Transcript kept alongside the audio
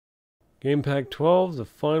Game Pack 12, the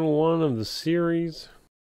final one of the series.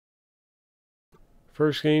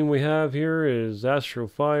 First game we have here is Astro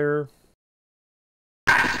Fire.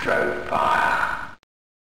 Astro Fire.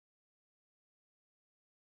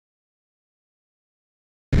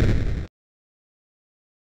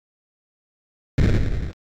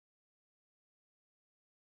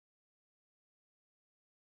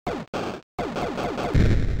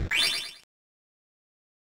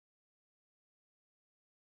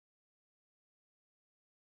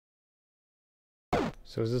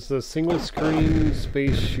 So is this a single screen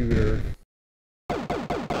space shooter?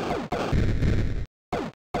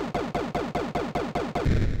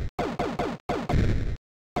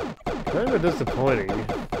 Kind of disappointing.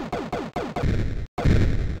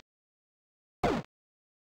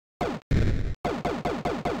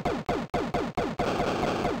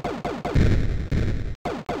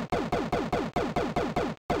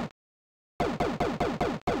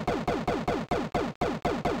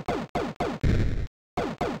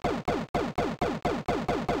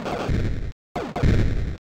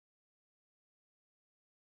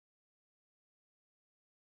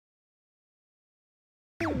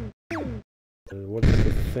 What's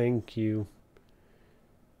the thank you?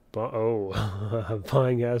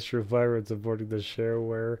 Buying Astro Fire and supporting the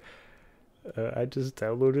shareware. I just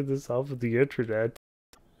downloaded this off of the internet.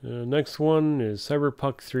 Next one is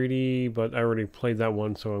Cyberpuck 3D, but I already played that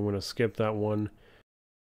one, so I'm going to skip that one.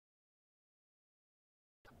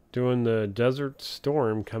 Doing the Desert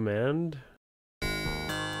Storm command.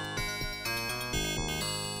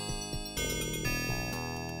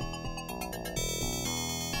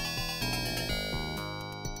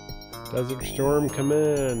 Desert Storm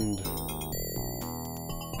command.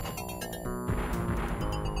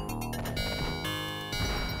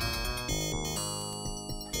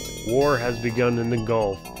 War has begun in the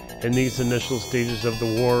Gulf. In these initial stages of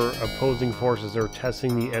the war, opposing forces are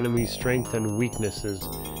testing the enemy's strength and weaknesses.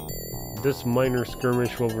 This minor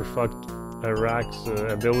skirmish will reflect Iraq's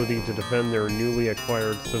ability to defend their newly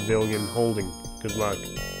acquired civilian holding. Good luck.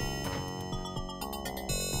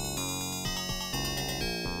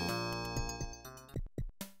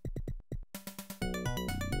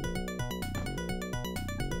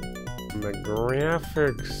 The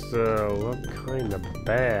graphics look kind of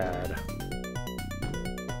bad.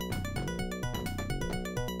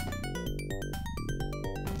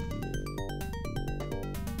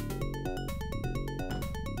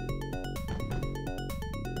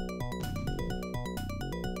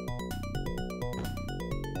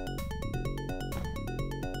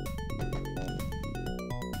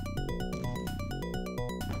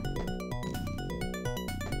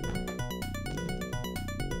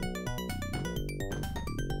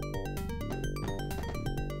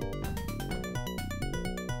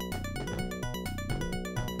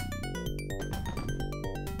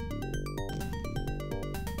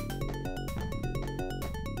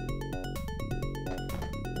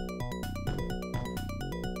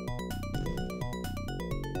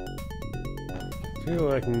 I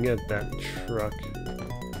feel I can get that truck.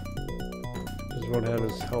 This one had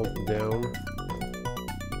his health down.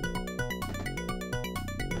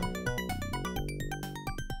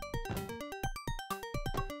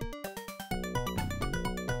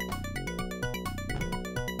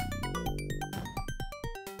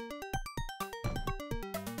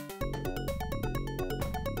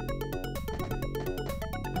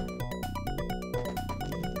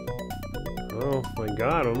 Oh, I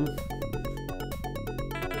got him.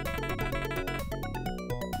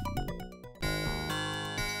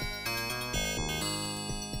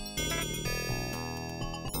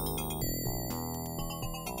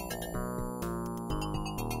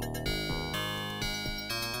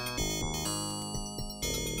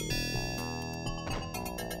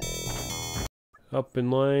 Up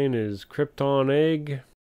in line is Krypton Egg.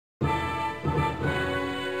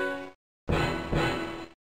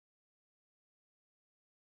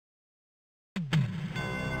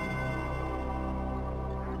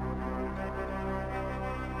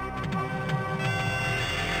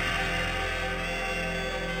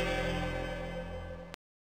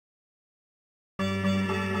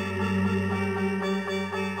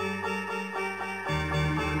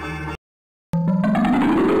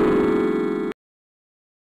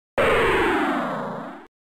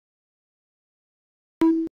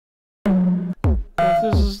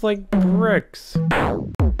 This is like Brix.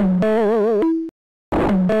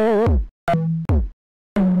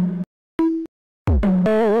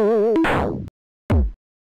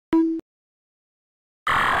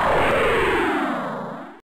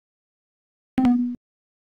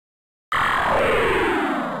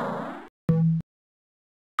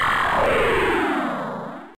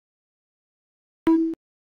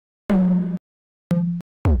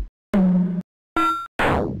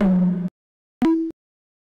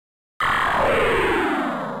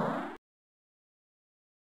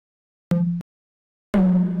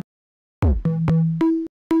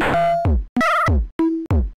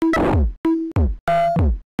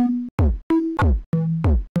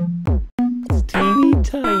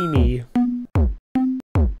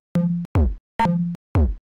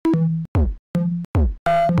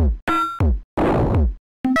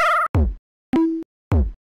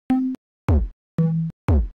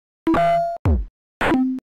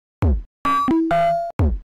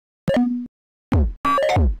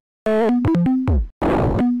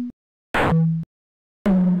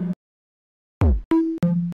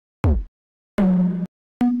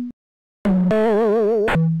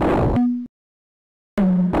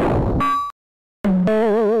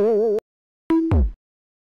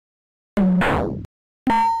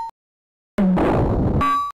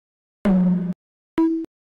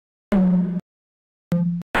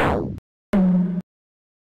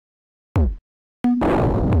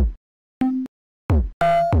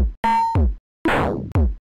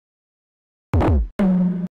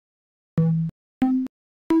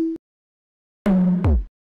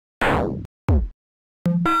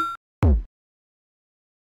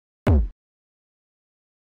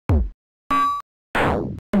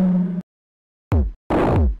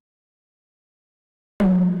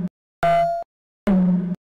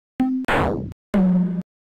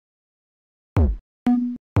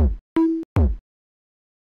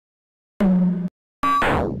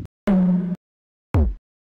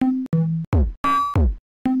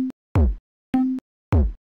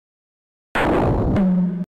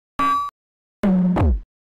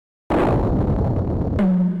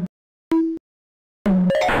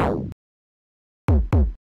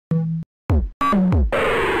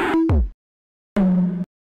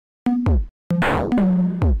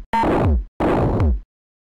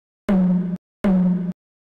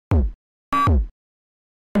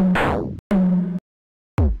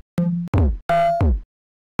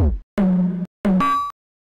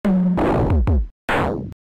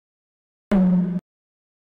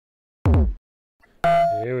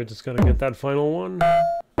 Okay, we just gotta get that final one.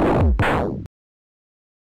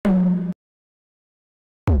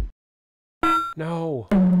 No!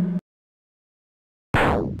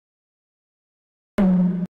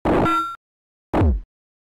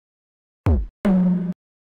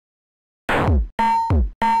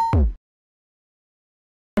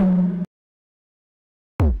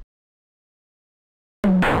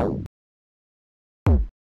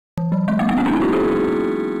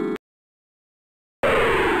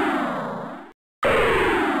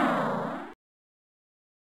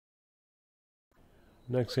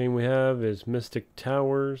 Next game we have is Mystic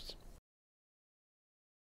Towers.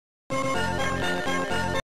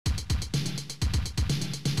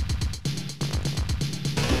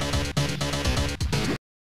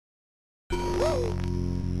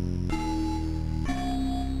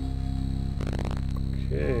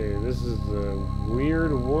 Okay, this is a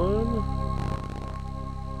weird one.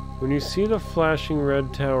 When you see the flashing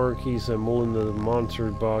red tower key symbol in the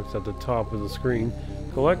monster box at the top of the screen,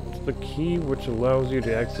 collect the key which allows you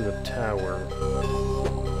to exit a tower.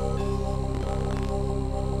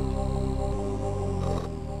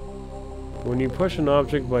 When you push an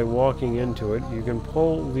object by walking into it, you can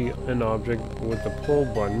pull an object with the pull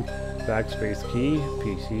button, backspace key,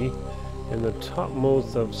 PC, and the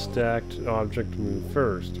topmost of stacked object move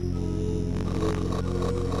first.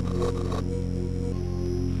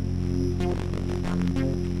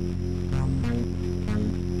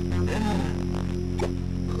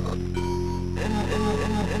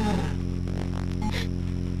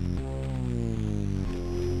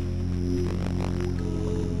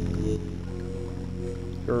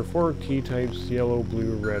 There are 4 key types, yellow,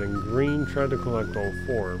 blue, red, and green. Try to collect all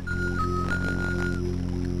 4.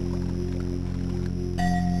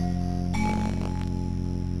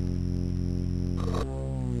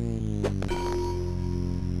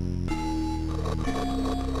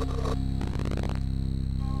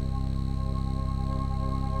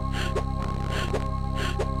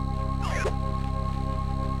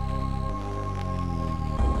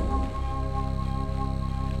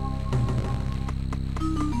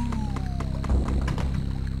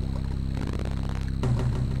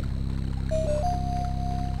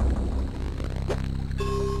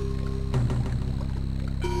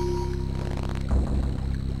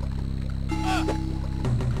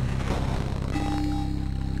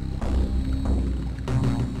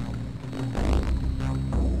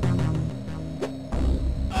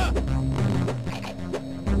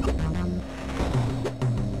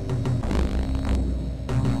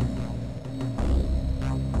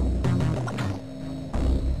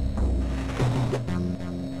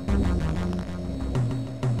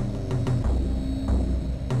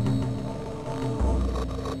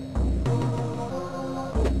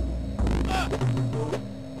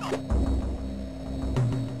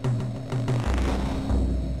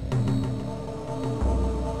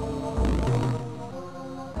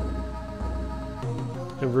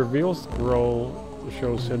 A reveal scroll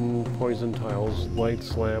shows hidden poison tiles,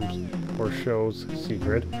 lights lamps, or shows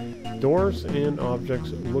secret. Doors and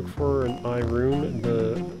objects look for an eye rune.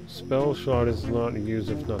 The spell shot is not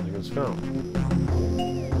used if nothing is found.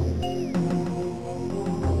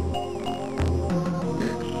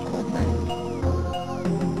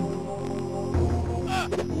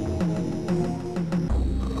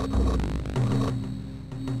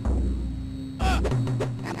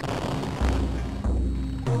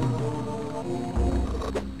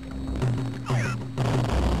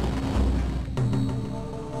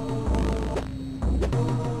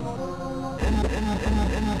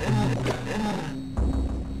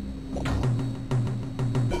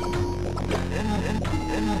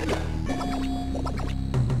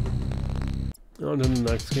 On to the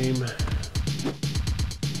next game.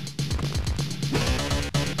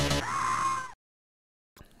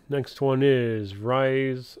 Next one is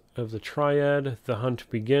Rise of the Triad. The hunt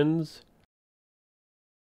begins.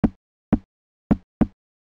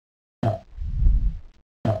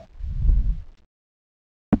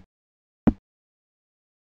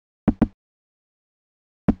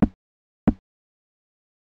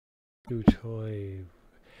 New toy.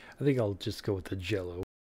 I think I'll just go with the Jello.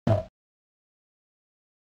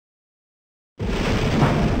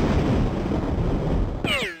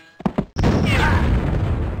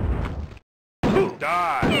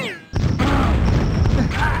 Die!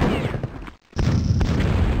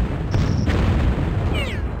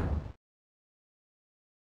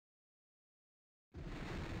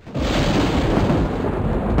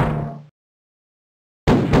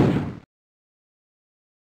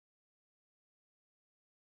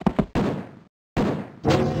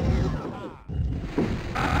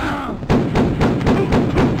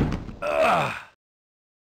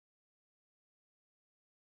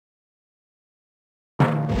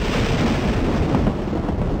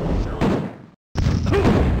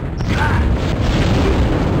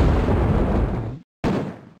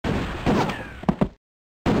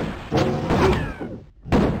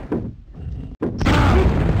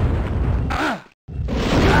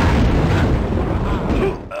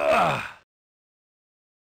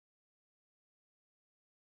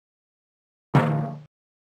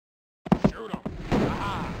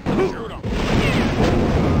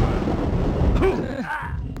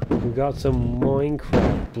 We got some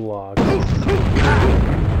Minecraft blocks.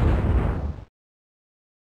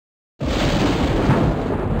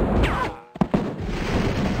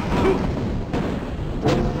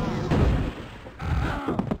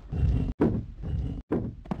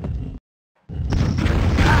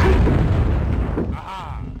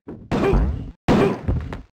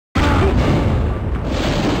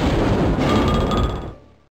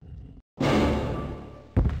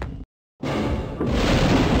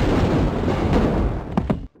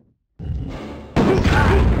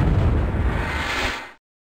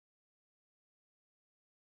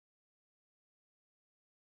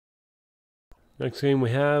 Next game we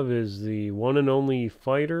have is the one and only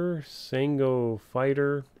fighter, Sango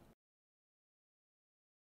Fighter.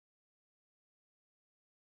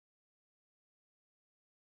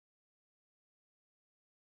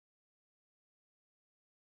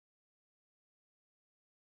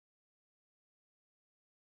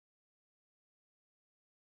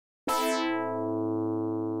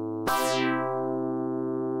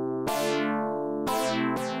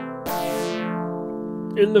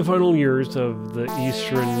 In the final years of the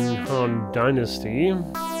Eastern Han Dynasty,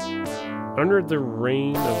 under the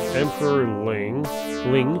reign of Emperor Ling,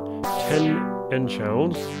 Ten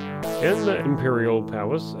Enchouns, and the Imperial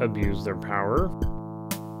Palace abused their power,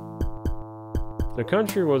 the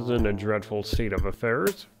country was in a dreadful state of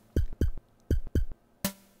affairs.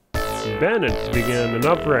 Bandits began an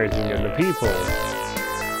uprising and the people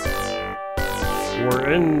were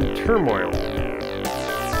in turmoil.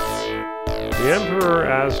 The Emperor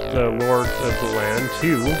asked the lords of the land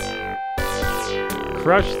to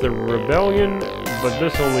crush the rebellion, but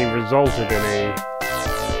this only resulted in a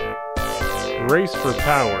race for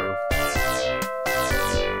power.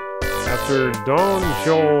 After Don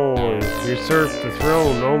Zhou usurped the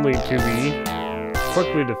throne only to be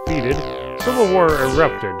quickly defeated, civil war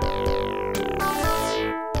erupted.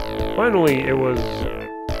 Finally, it was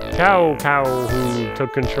Cao Cao who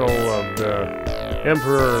took control of the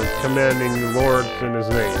Emperor, commanding the lords in his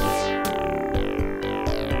name.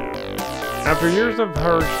 After years of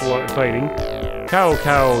harsh fighting, Cao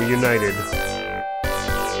Cao united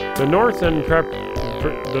the North and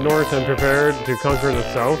prepared to conquer the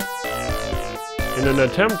South in an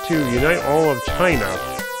attempt to unite all of China.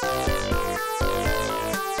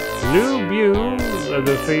 Liu Bu,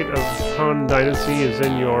 the fate of Han Dynasty is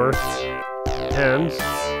in your hands.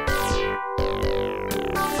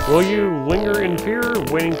 Will you linger in fear,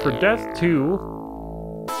 waiting for death to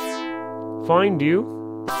find you?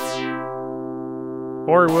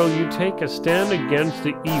 Or will you take a stand against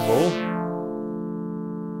the evil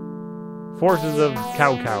forces of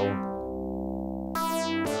Cao Cao?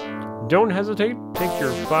 Don't hesitate, take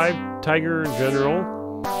your 5 Tiger General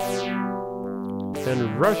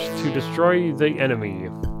and rush to destroy the enemy.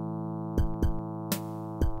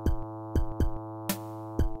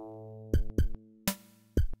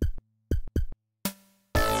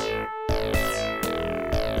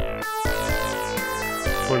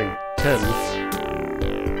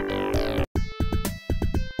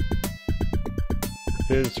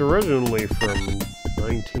 It's originally from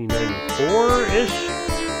 1994-ish.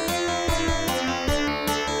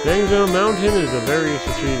 Dangzhou Mountain is a very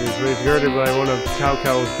strategic place guarded by one of Cao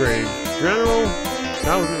Cao's great general.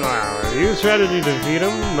 Use strategy to defeat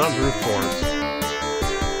him, not brute force.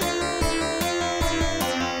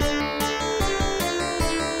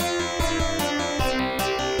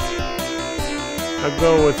 I'll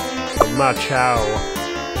go with Ma Chao.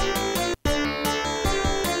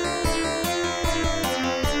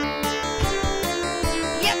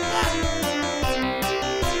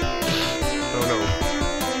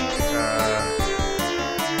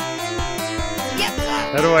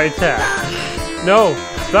 How do I attack? No!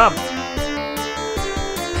 Stop!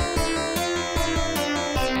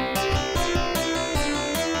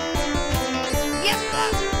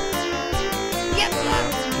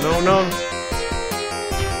 No, no!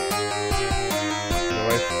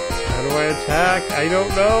 How do I attack? I don't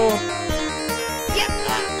know!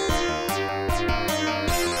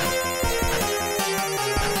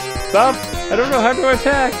 Stop! I don't know how to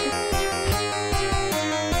attack!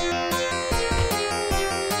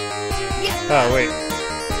 Oh, wait.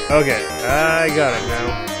 Okay, I got it now.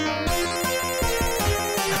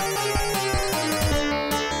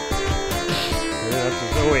 Yeah, that's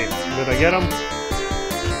just, oh, wait. Did I get him?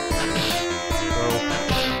 No.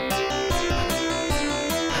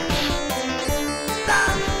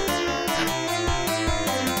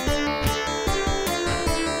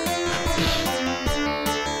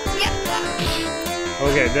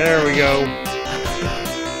 Okay, there we go.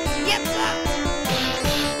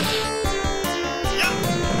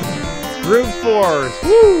 Brute force!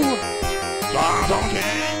 Woo!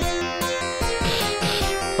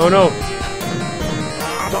 Oh no!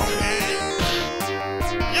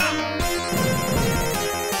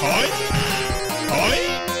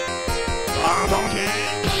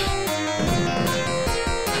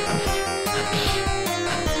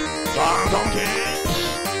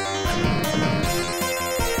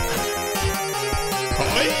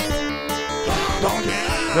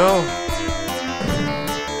 No!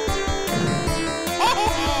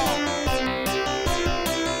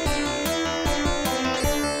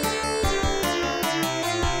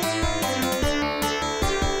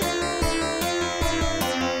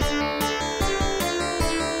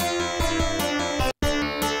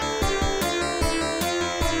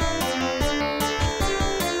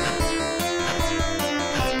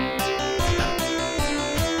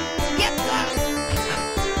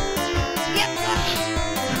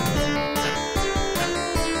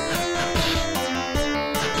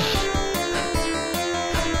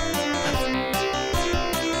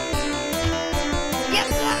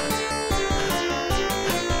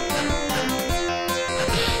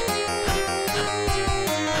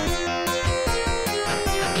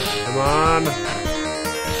 Come on.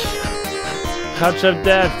 Touch of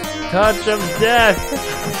death. Touch of death.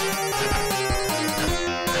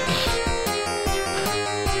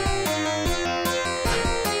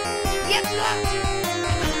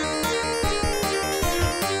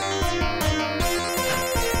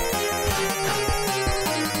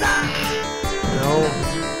 No.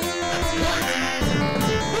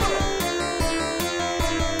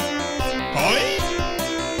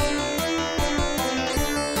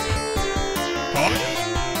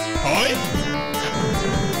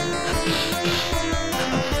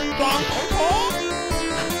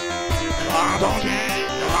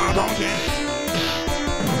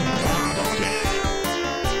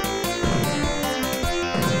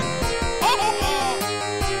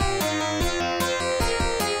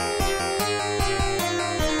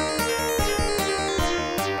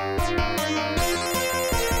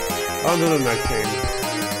 On to the next game.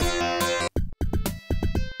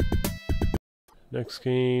 Next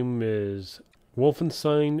game is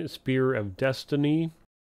Wolfenstein Spear of Destiny.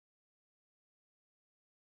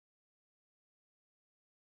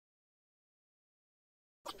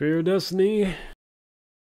 Spear of Destiny.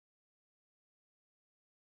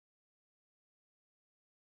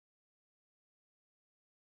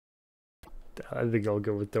 I think I'll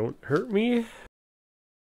go with Don't Hurt Me.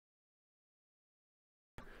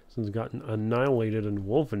 Since it's gotten annihilated in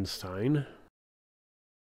Wolfenstein.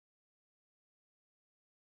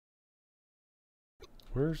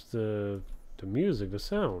 Where's the music, the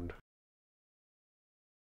sound?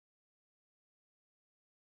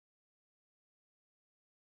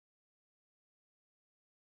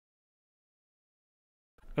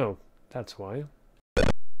 Oh, that's why.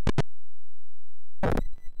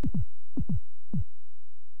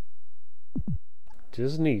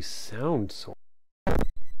 Disney sound source.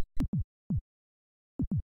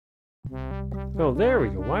 Oh, there we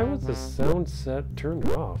go. Why was the sound set turned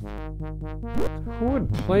off? Who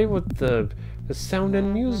would play with the sound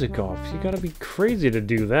and music off? You gotta be crazy to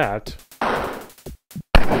do that.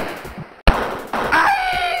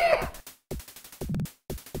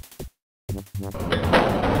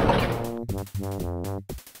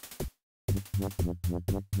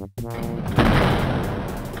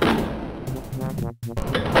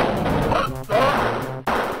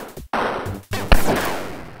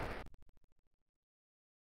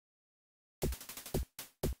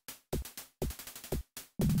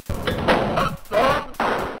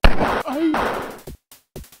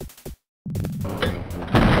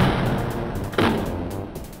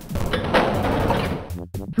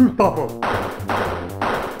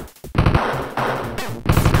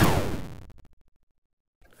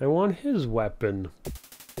 I want his weapon.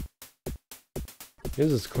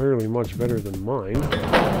 His is clearly much better than mine.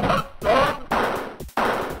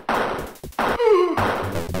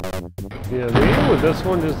 Yeah, the aim with this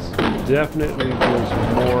one just definitely feels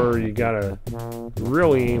more, you gotta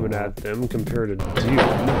really aim it at them compared to Doom.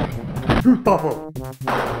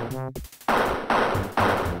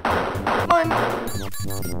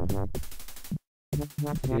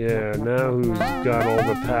 Yeah, now who's got all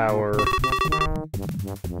the power?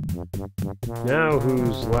 Now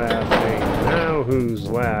who's laughing? Now who's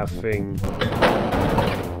laughing?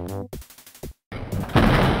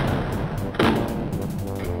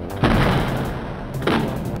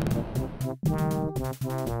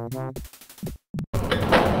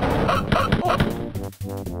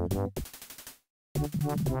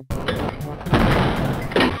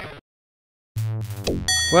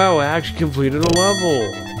 Oh. Wow, I actually completed a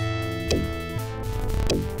level!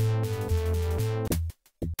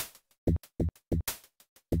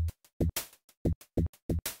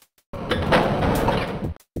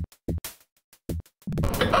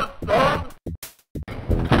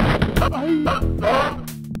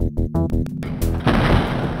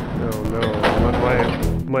 Oh no,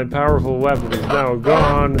 my powerful weapon is now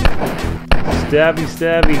gone! Stabby,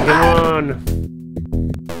 stabby, come on!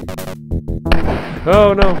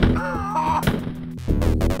 Oh no!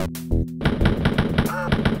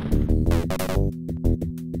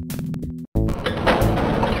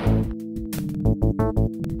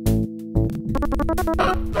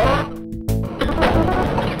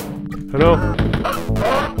 Oh no!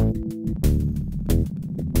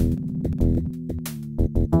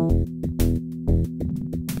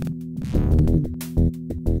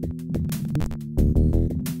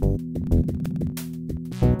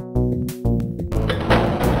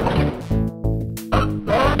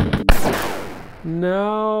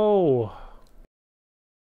 No.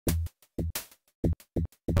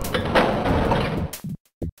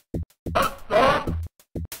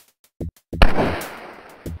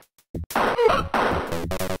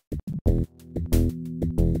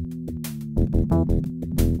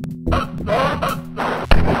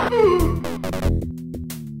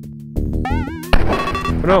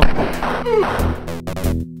 No.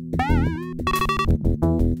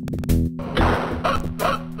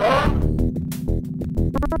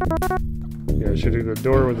 Yeah, shooting the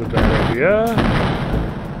door was a bad idea.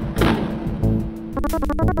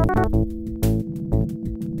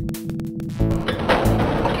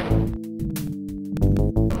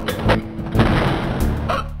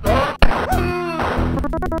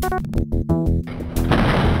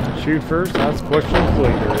 Shoot first, ask questions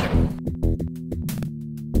later.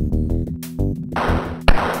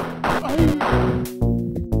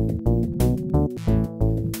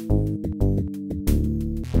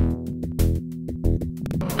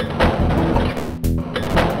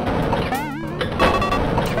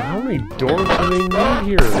 Doors do they need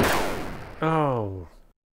here? Oh.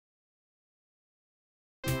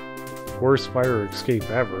 Worst fire escape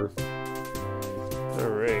ever.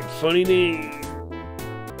 Alright, funny name.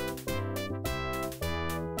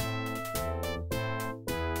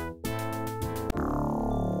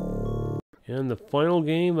 And the final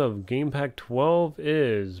game of Game Pack 12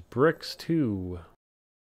 is Brix 2.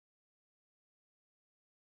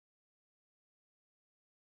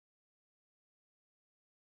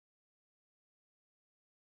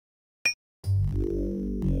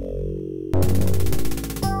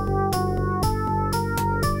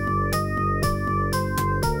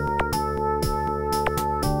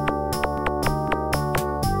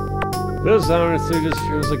 This honestly just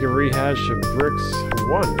feels like a rehash of Brix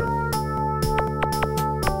 1.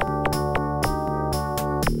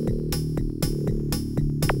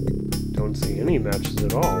 Don't see any matches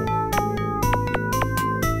at all.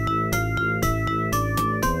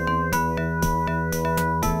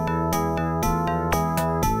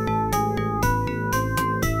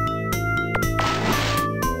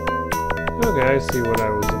 Okay, I see what I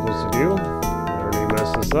was supposed to do. I already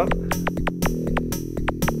messed this up.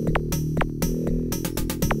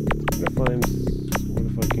 What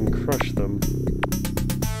if I can crush them?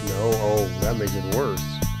 No, oh, that makes it worse.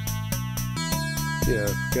 Yeah,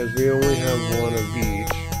 because we only have one of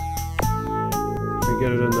each. If we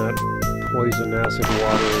get it in that poison acid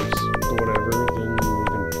waters, whatever, then we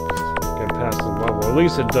can get past the level. At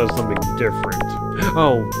least it does something different.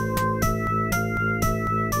 Oh!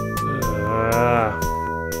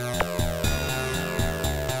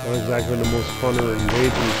 Not exactly the most fun or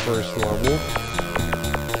engaging first level.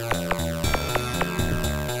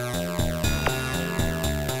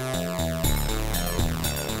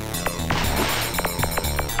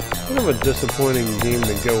 Kind of a disappointing game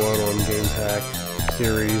to go out on Game Pack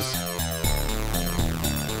series.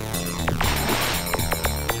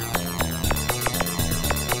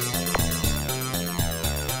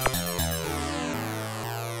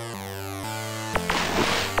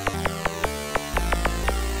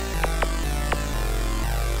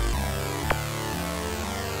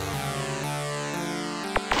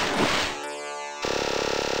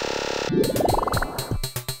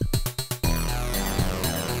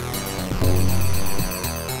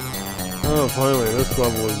 Oh, finally, this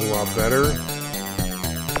level is a lot better.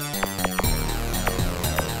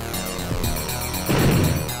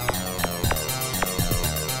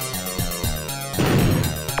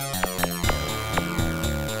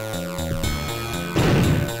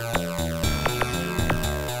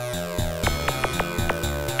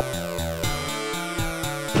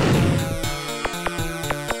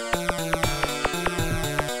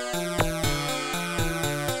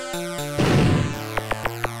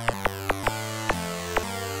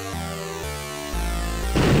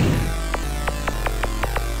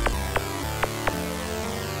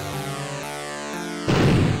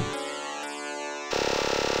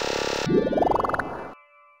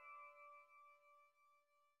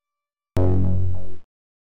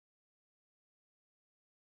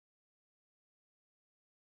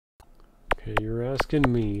 Okay, you're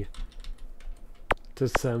asking me to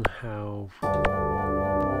somehow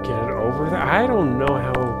get over that? I don't know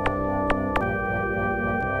how...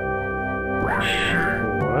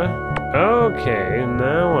 What? Okay,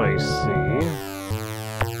 now I see.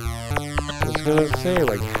 I was gonna say,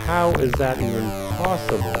 like, how is that even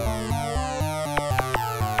possible?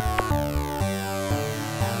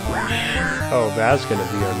 Oh, that's gonna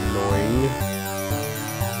be annoying.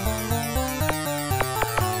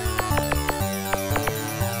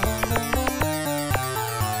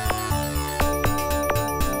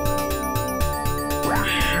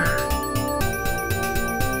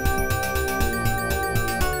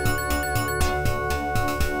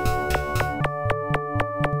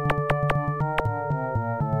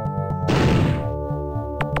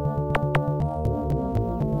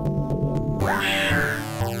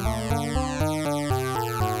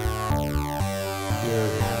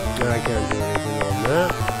 I can't do anything on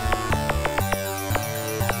that.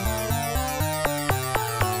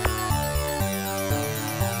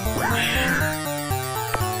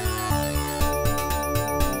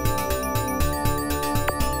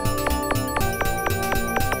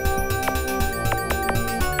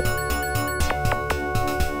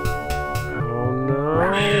 Oh no!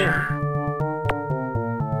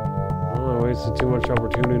 Oh, I wasted too much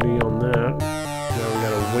opportunity on that. Now we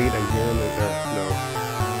gotta wait again. No.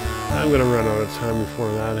 I'm gonna run out of time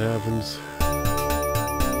before that happens.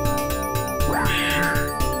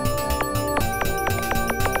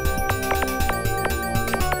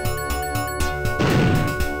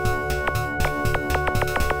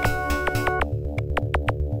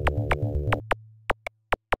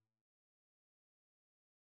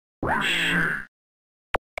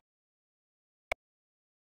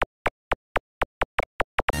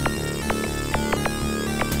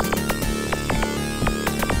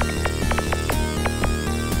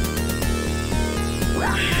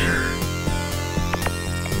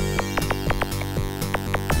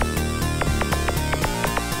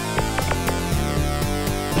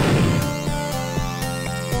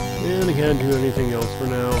 And I can't do anything else for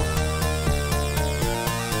now.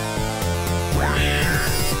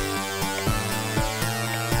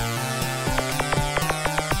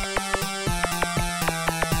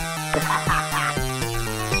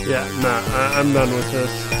 Yeah, nah, I'm done with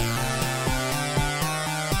this.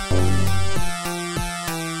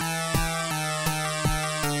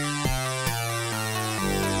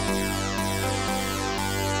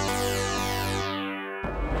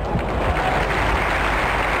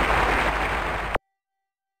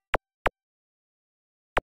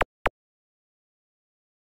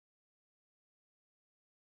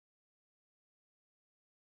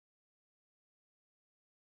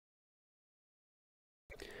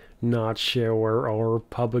 Not sure or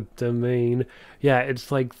public domain. Yeah,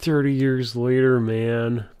 it's like 30 years later,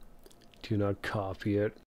 man. Do not copy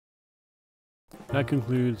it. That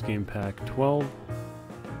concludes Game Pack 12.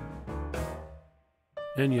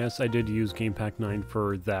 And yes, I did use Game Pack 9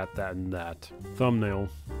 for that, and that. Thumbnail.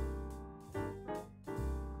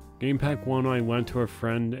 Game Pack 1 I went to a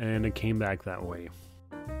friend and it came back that way.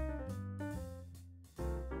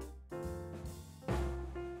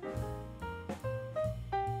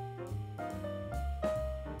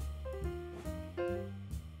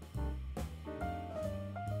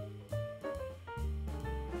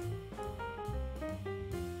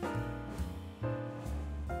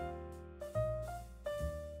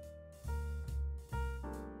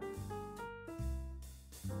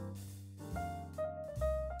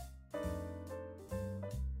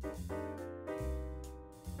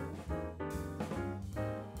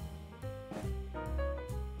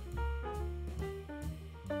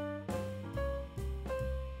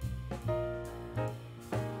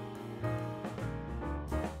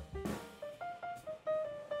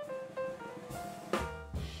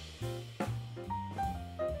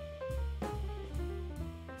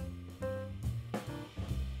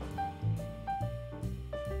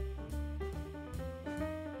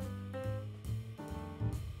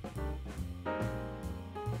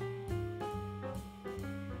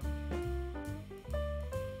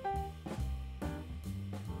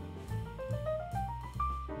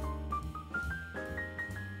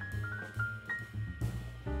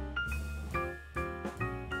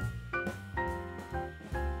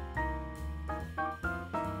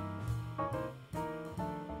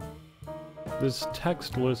 This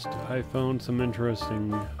text list, I found some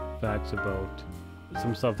interesting facts about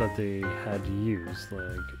some stuff that they had used.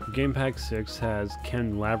 Like, Game Pack 6 has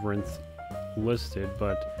Ken Labyrinth listed,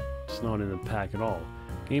 but it's not in the pack at all.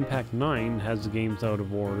 Game Pack 9 has the games out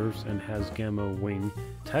of orders and has Gamma Wing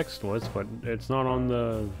text list, but it's not on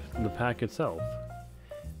the pack itself.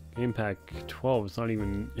 Game Pack 12 is not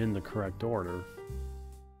even in the correct order.